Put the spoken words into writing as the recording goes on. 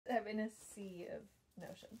I'm in a sea of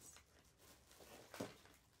notions.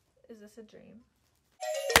 Is this a dream?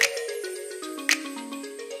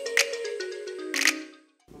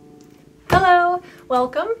 Hello,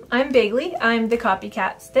 welcome. I'm Bailey. I'm the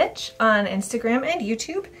Copycat Stitch on Instagram and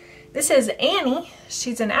YouTube. This is Annie.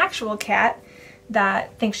 She's an actual cat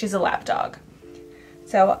that thinks she's a lap dog.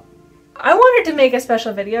 So I wanted to make a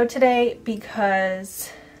special video today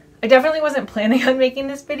because I definitely wasn't planning on making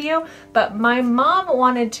this video, but my mom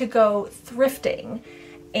wanted to go thrifting,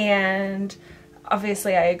 and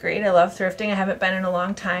obviously I agreed. I love thrifting. I haven't been in a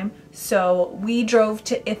long time. So we drove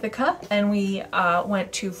to Ithaca and we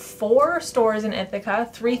went to 4 stores in Ithaca,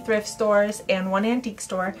 3 thrift stores and 1 antique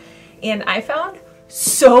store, and I found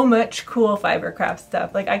so much cool fiber craft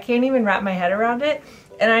stuff. Like, I can't even wrap my head around it,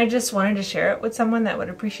 and I just wanted to share it with someone that would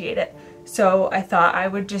appreciate it. So I thought I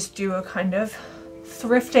would just do a kind of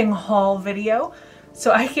thrifting haul video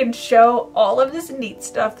so I can show all of this neat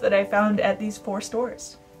stuff that I found at these 4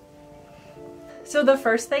 stores. So the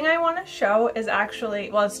first thing I want to show is actually,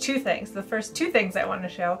 well, it's 2 things. The first 2 things I want to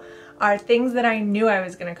show are things that I knew I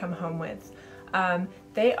was going to come home with.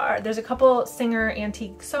 There's a couple Singer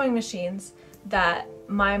antique sewing machines that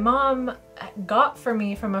my mom got for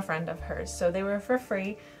me from a friend of hers. So they were for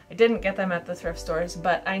free. I didn't get them at the thrift stores,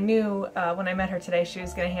 but I knew when I met her today she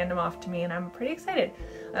was going to hand them off to me, and I'm pretty excited.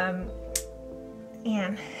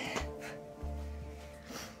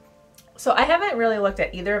 So I haven't really looked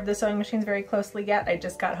at either of the sewing machines very closely yet. I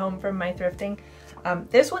just got home from my thrifting.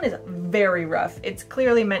 This one is very rough. It's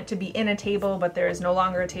clearly meant to be in a table, but there is no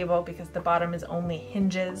longer a table because the bottom is only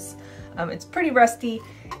hinges. It's pretty rusty.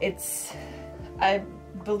 It's, I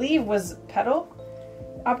believe, was pedal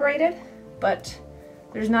operated, but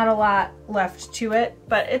there's not a lot left to it.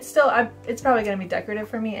 But it's still, it's probably going to be decorative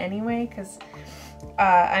for me anyway, because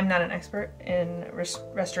I'm not an expert in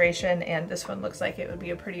restoration, and this one looks like it would be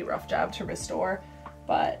a pretty rough job to restore,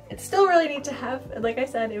 but it's still really neat to have. And like I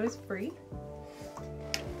said, it was free.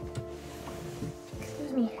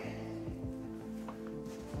 Excuse me.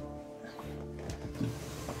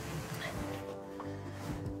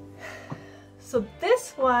 So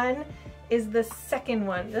this one is the second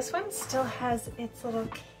one. This one still has its little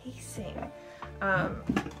casing.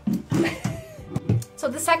 So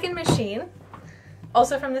the second machine,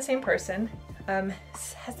 also from the same person,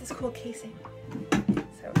 has this cool casing.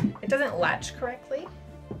 So it doesn't latch correctly.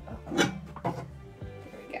 Oh,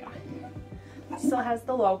 there we go. It still has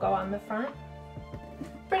the logo on the front.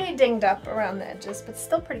 Pretty dinged up around the edges, but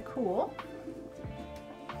still pretty cool.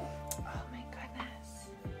 Oh my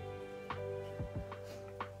goodness.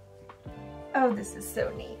 Oh, this is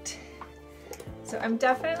so neat. So I'm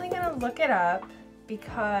definitely gonna look it up,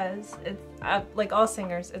 because it's like all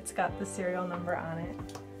Singers, it's got the serial number on it.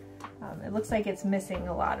 It looks like it's missing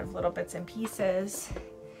a lot of little bits and pieces.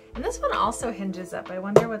 And this one also hinges up. I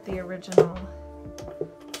wonder what the original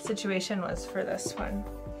situation was for this one.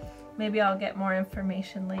 Maybe I'll get more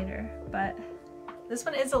information later, but this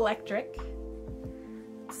one is electric.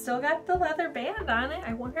 Still got the leather band on it.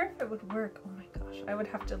 I wonder if it would work. Oh my gosh, I would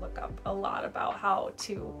have to look up a lot about how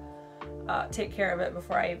to take care of it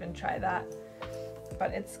before I even try that.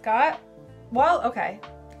 But it's got, well, okay,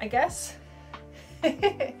 I guess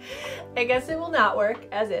I guess it will not work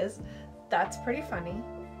as is. That's pretty funny,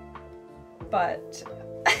 but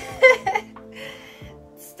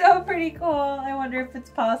still pretty cool. I wonder if it's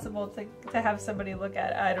possible to have somebody look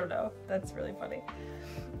at it. I don't know. That's really funny.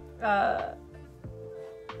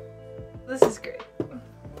 This is great.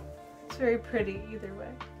 It's very pretty either way.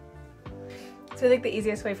 So I think the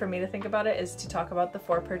easiest way for me to think about it is to talk about the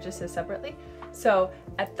 4 purchases separately. So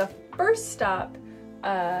at the first stop,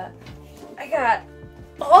 I got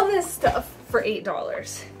all this stuff for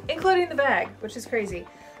 $8, including the bag, which is crazy.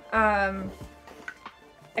 I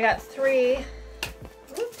got 3,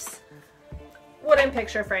 wooden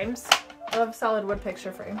picture frames. I love solid wood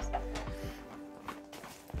picture frames.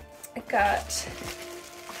 I got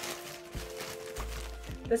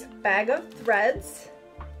this bag of threads,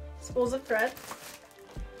 spools of thread.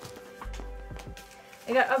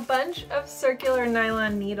 I got a bunch of circular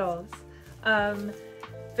nylon needles.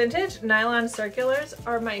 Vintage nylon circulars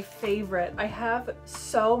are my favorite. I have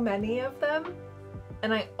so many of them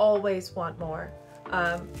and I always want more.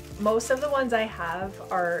 Most of the ones I have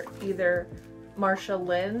are either Marsha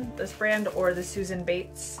Lynn, this brand, or the Susan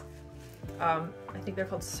Bates. I think they're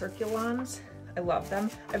called Circulons. I love them.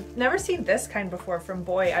 I've never seen this kind before from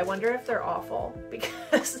Boy. I wonder if they're awful,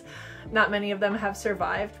 because not many of them have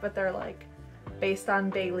survived, but they're like based on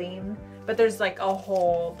baleen. But there's like a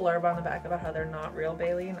whole blurb on the back about how they're not real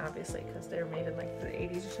baleen, obviously, because they're made in like the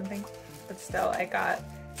 80s or something. But still, I got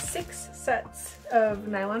 6 sets of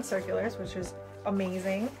nylon circulars, which is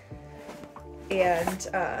amazing. And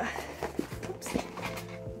oops,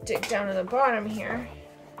 dig down to the bottom here.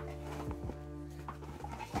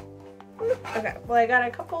 Okay, well, I got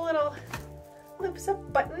a couple little loops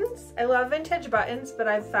of buttons. I love vintage buttons, but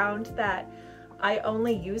I've found that I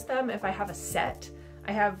only use them if I have a set.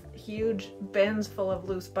 I have huge bins full of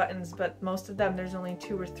loose buttons, but most of them there's only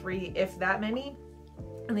 2 or 3, if that many,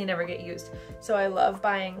 and they never get used. So I love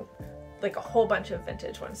buying like a whole bunch of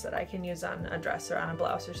vintage ones that I can use on a dress or on a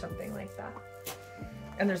blouse or something like that.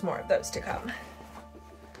 And there's more of those to come.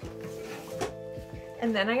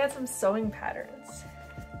 And then I got some sewing patterns.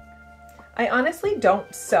 I honestly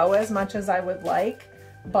don't sew as much as I would like,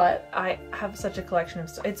 but I have such a collection of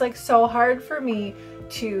it's like so hard for me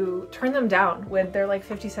to turn them down when they're like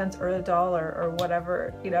 50 cents or $1 or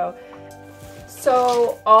whatever, you know.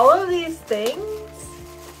 So all of these things,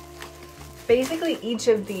 basically each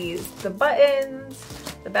of these, the buttons,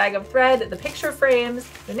 the bag of thread, the picture frames,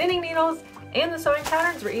 the knitting needles, and the sewing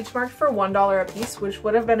patterns were each marked for $1 a piece, which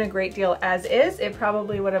would have been a great deal as is. It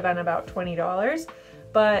probably would have been about $20.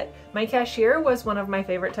 But my cashier was one of my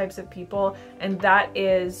favorite types of people, and that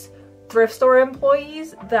is thrift store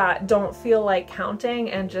employees that don't feel like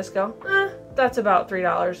counting and just go, that's about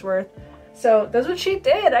 $3 worth. So that's what she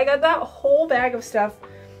did. I got that whole bag of stuff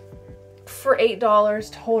for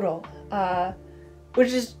 $8 total,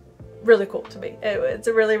 which is really cool to me. It's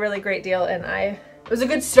a really, really great deal, and it was a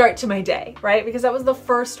good start to my day, right? Because that was the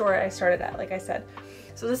first store I started at, like I said.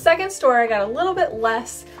 So the second store I got a little bit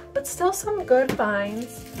less, but still some good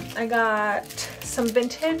finds. I got some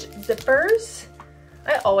vintage zippers.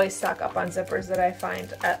 I always stock up on zippers that I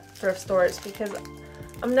find at thrift stores because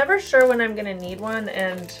I'm never sure when I'm gonna need one,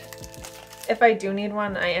 and if I do need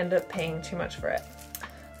one, I end up paying too much for it.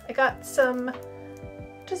 I got some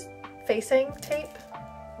just facing tape,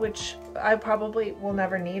 which I probably will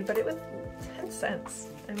never need, but it was 10 cents.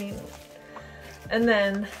 I mean, and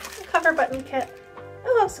then a cover button kit.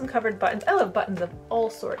 I love some covered buttons. I love buttons of all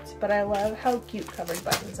sorts, but I love how cute covered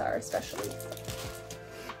buttons are, especially.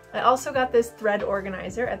 I also got this thread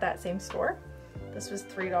organizer at that same store. This was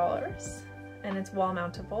 $3, and it's wall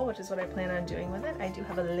mountable, which is what I plan on doing with it. I do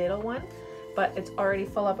have a little one, but it's already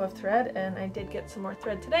full up of thread, and I did get some more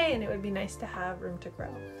thread today, and it would be nice to have room to grow.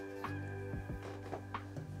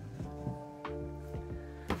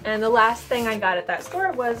 And the last thing I got at that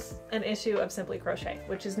store was an issue of Simply Crochet,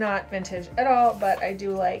 which is not vintage at all, but I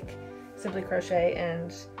do like Simply Crochet,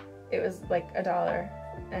 and it was like $1,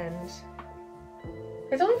 and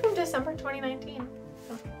it's only from December 2019.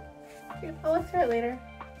 So I'll look through it later.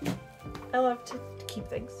 I love to keep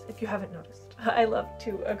things, if you haven't noticed. I love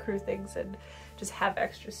to accrue things and just have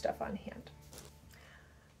extra stuff on hand.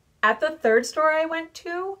 At the third store I went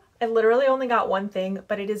to, I literally only got one thing,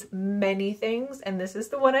 but it is many things, and this is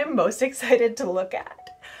the one I'm most excited to look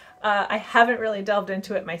at. I haven't really delved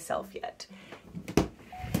into it myself yet.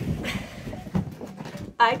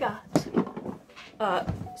 I got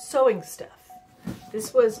sewing stuff.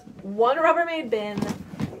 This was one Rubbermaid bin,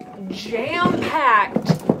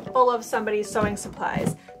 jam-packed full of somebody's sewing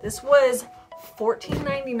supplies. This was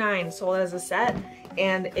 $14.99 sold as a set,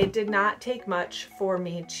 and it did not take much for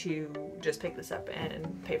me to just pick this up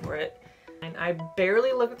and pay for it. And I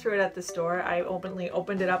barely looked through it at the store. I openly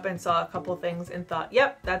opened it up and saw a couple things and thought,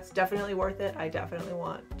 yep, that's definitely worth it. I definitely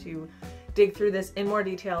want to dig through this in more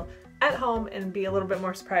detail at home and be a little bit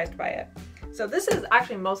more surprised by it. So this is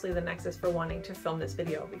actually mostly the nexus for wanting to film this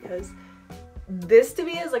video, because this to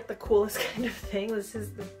me is like the coolest kind of thing.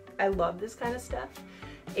 I love this kind of stuff.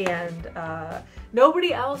 And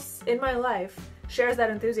nobody else in my life shares that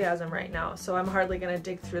enthusiasm right now, so I'm hardly gonna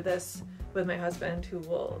dig through this with my husband, who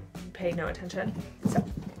will pay no attention. So,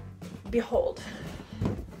 behold.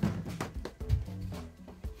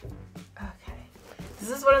 Okay, this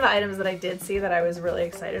is one of the items that I did see that I was really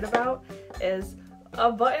excited about, is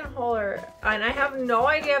a buttonholer, and I have no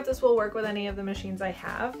idea if this will work with any of the machines I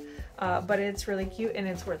have, but it's really cute and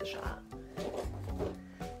it's worth a shot.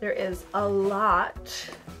 There is a lot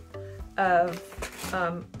of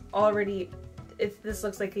already, this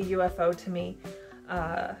looks like a UFO to me,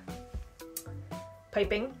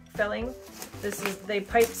 piping, filling. They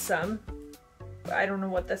piped some. I don't know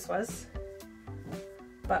what this was,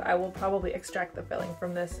 but I will probably extract the filling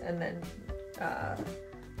from this and then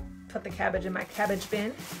put the cabbage in my cabbage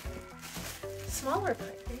bin. Smaller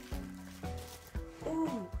piping.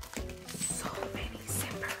 Ooh, so many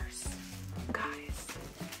zippers.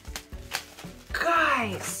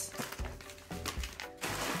 Guys!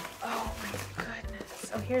 Oh my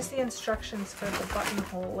goodness. Oh, here's the instructions for the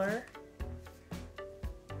buttonholer.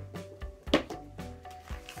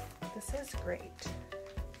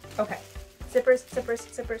 Okay. Zippers, zippers,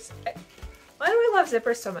 zippers. Why do I love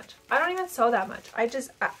zippers so much? I don't even sew that much. I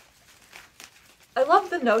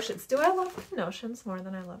love the notions. Do I love the notions more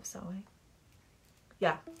than I love sewing?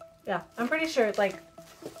 Yeah. Yeah. I'm pretty sure, like,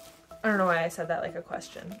 I don't know why I said that like a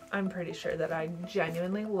question. I'm pretty sure that I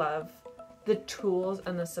genuinely love the tools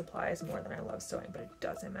and the supplies more than I love sewing, but it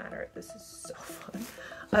doesn't matter. This is so fun.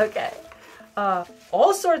 Okay.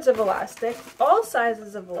 All sorts of elastic, all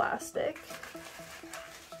sizes of elastic.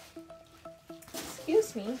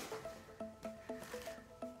 Excuse me.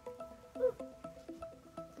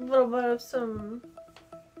 A little bit of some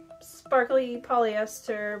sparkly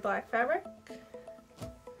polyester black fabric.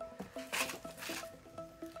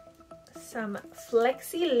 Some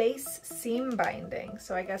flexi lace seam binding.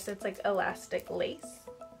 So I guess it's like elastic lace.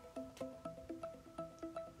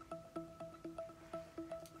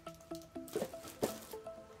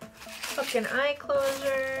 Hook and eye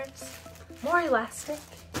closures. More elastic.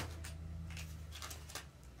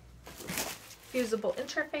 Fusible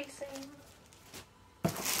interfacing.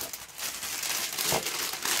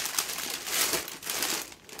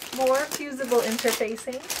 More fusible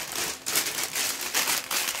interfacing.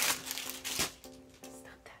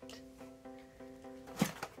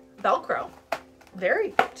 Velcro.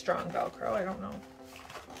 Very strong Velcro. I don't know.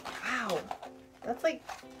 Wow. That's like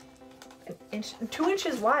an inch, 2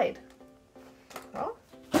 inches wide. Well,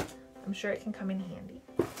 I'm sure it can come in handy.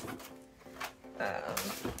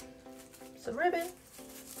 Some ribbon.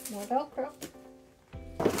 More Velcro.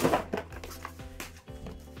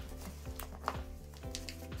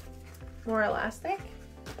 More elastic.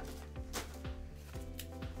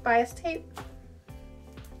 Bias tape.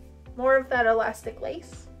 More of that elastic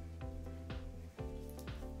lace.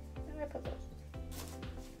 Where did I put those?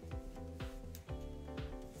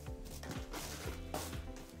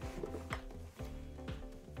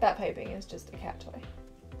 That piping is just a cat toy.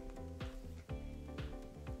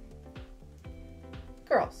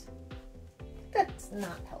 Girls, that's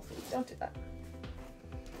not healthy. Don't do that.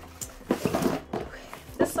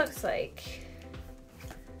 This looks like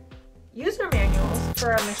user manuals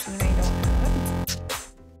for a machine I don't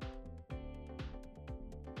have.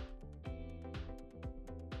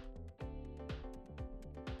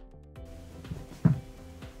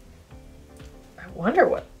 I wonder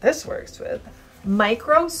what this works with.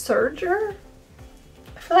 Micro serger?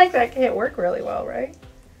 I feel like that can't work really well, right?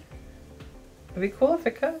 It'd be cool if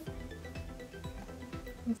it could.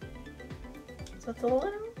 So it's a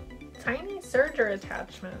little tiny serger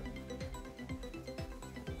attachment.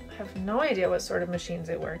 I have no idea what sort of machines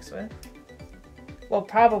it works with. Well,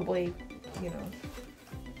 probably, you know,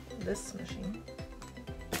 this machine.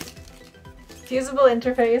 Fusible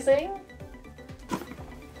interfacing.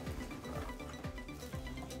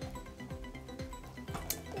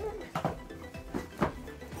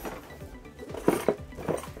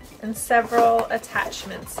 And several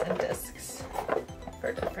attachments and discs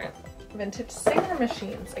for different vintage Singer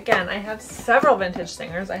machines. Again, I have several vintage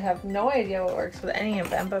Singers. I have no idea what works with any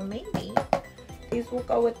of them, but maybe these will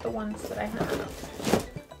go with the ones that I have.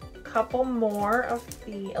 A couple more of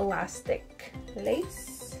the elastic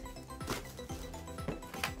lace.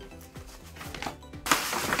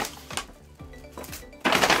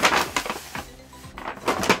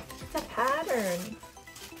 It's a pattern.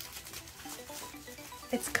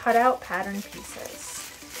 It's cut out pattern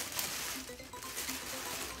pieces.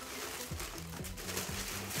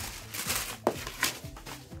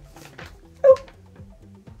 Oh,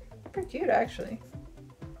 pretty cute actually.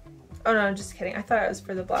 Oh no, I'm just kidding. I thought it was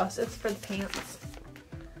for the blouse. It's for the pants.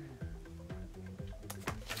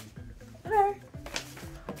 Whatever.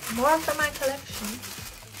 More from my collection.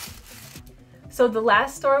 So the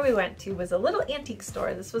last store we went to was a little antique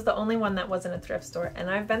store. This was the only one that wasn't a thrift store, and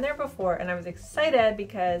I've been there before and I was excited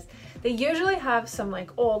because they usually have some like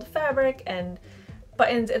old fabric and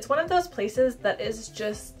buttons. It's one of those places that is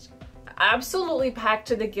just absolutely packed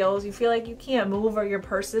to the gills. You feel like you can't move or your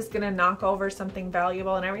purse is gonna knock over something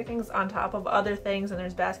valuable, and everything's on top of other things and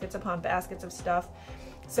there's baskets upon baskets of stuff.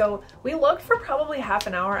 So we looked for probably half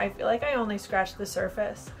an hour. I feel like I only scratched the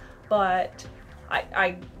surface, but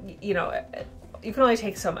you know, you can only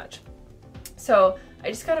take so much. So I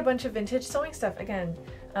just got a bunch of vintage sewing stuff. Again,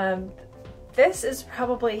 this is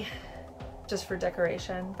probably just for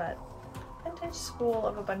decoration, but vintage spool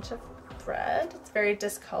of a bunch of thread. It's very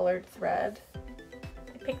discolored thread.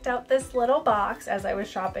 I picked out this little box as I was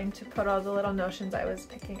shopping to put all the little notions I was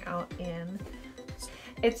picking out in.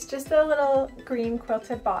 It's just a little green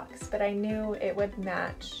quilted box, but I knew it would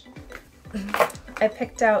match. I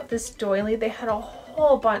picked out this doily. They had a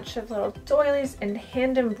whole bunch of little doilies and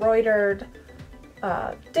hand embroidered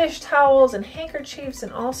dish towels and handkerchiefs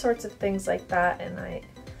and all sorts of things like that, and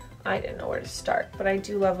I didn't know where to start, but I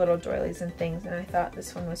do love little doilies and things, and I thought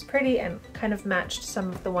this one was pretty and kind of matched some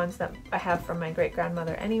of the ones that I have from my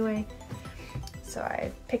great-grandmother anyway. So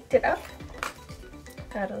I picked it up.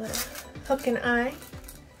 Got a little hook and eye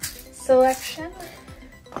selection.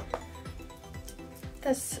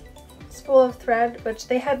 This spool of thread, which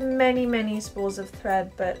they had many spools of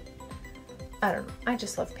thread, but I don't know, I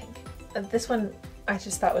just love pink. This one I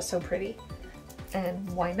just thought was so pretty, and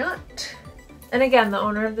why not? And again, the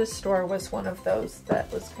owner of this store was one of those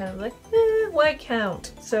that was kind of like, why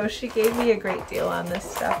count? So she gave me a great deal on this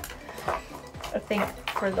stuff. I think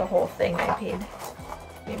for the whole thing I paid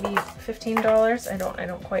maybe $15. I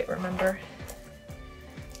don't quite remember.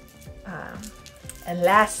 And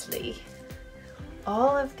lastly,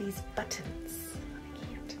 all of these buttons.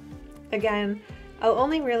 Again, I'll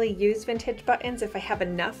only really use vintage buttons if I have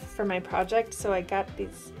enough for my project, so I got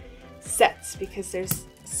these sets because there's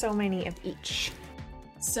so many of each.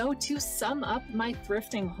 So to sum up my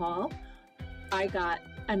thrifting haul, I got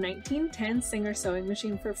a 1910 Singer sewing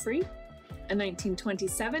machine for free, a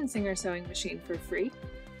 1927 Singer sewing machine for free.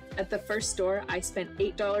 At the first store, I spent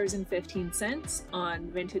 $8.15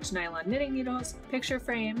 on vintage nylon knitting needles, picture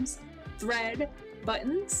frames, thread,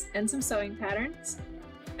 buttons, and some sewing patterns.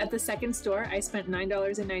 At the second store, I spent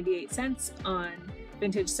 $9.98 on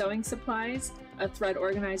vintage sewing supplies, a thread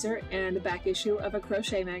organizer, and a back issue of a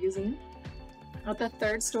crochet magazine. At the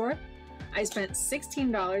third store, I spent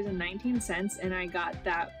 $16.19 and I got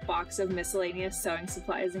that box of miscellaneous sewing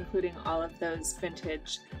supplies, including all of those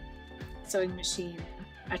vintage sewing machine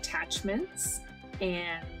attachments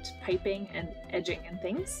and piping and edging and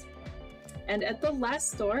things. And at the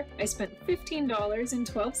last store, I spent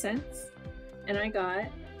 $15.12 and I got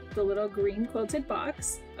the little green quilted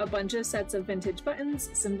box, a bunch of sets of vintage buttons,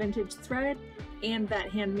 some vintage thread, and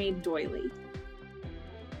that handmade doily.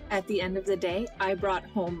 At the end of the day, I brought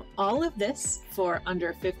home all of this for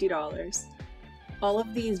under $50. All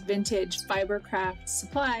of these vintage fibercraft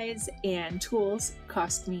supplies and tools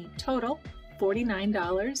cost me total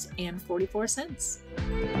 $49.44.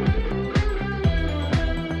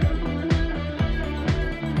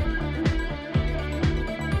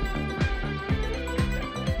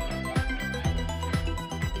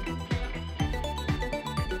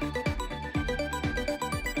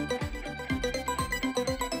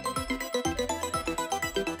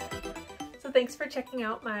 Thanks for checking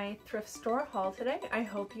out my thrift store haul today. I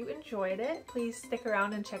hope you enjoyed it. Please stick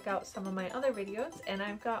around and check out some of my other videos, and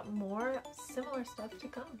I've got more similar stuff to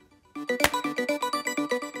come.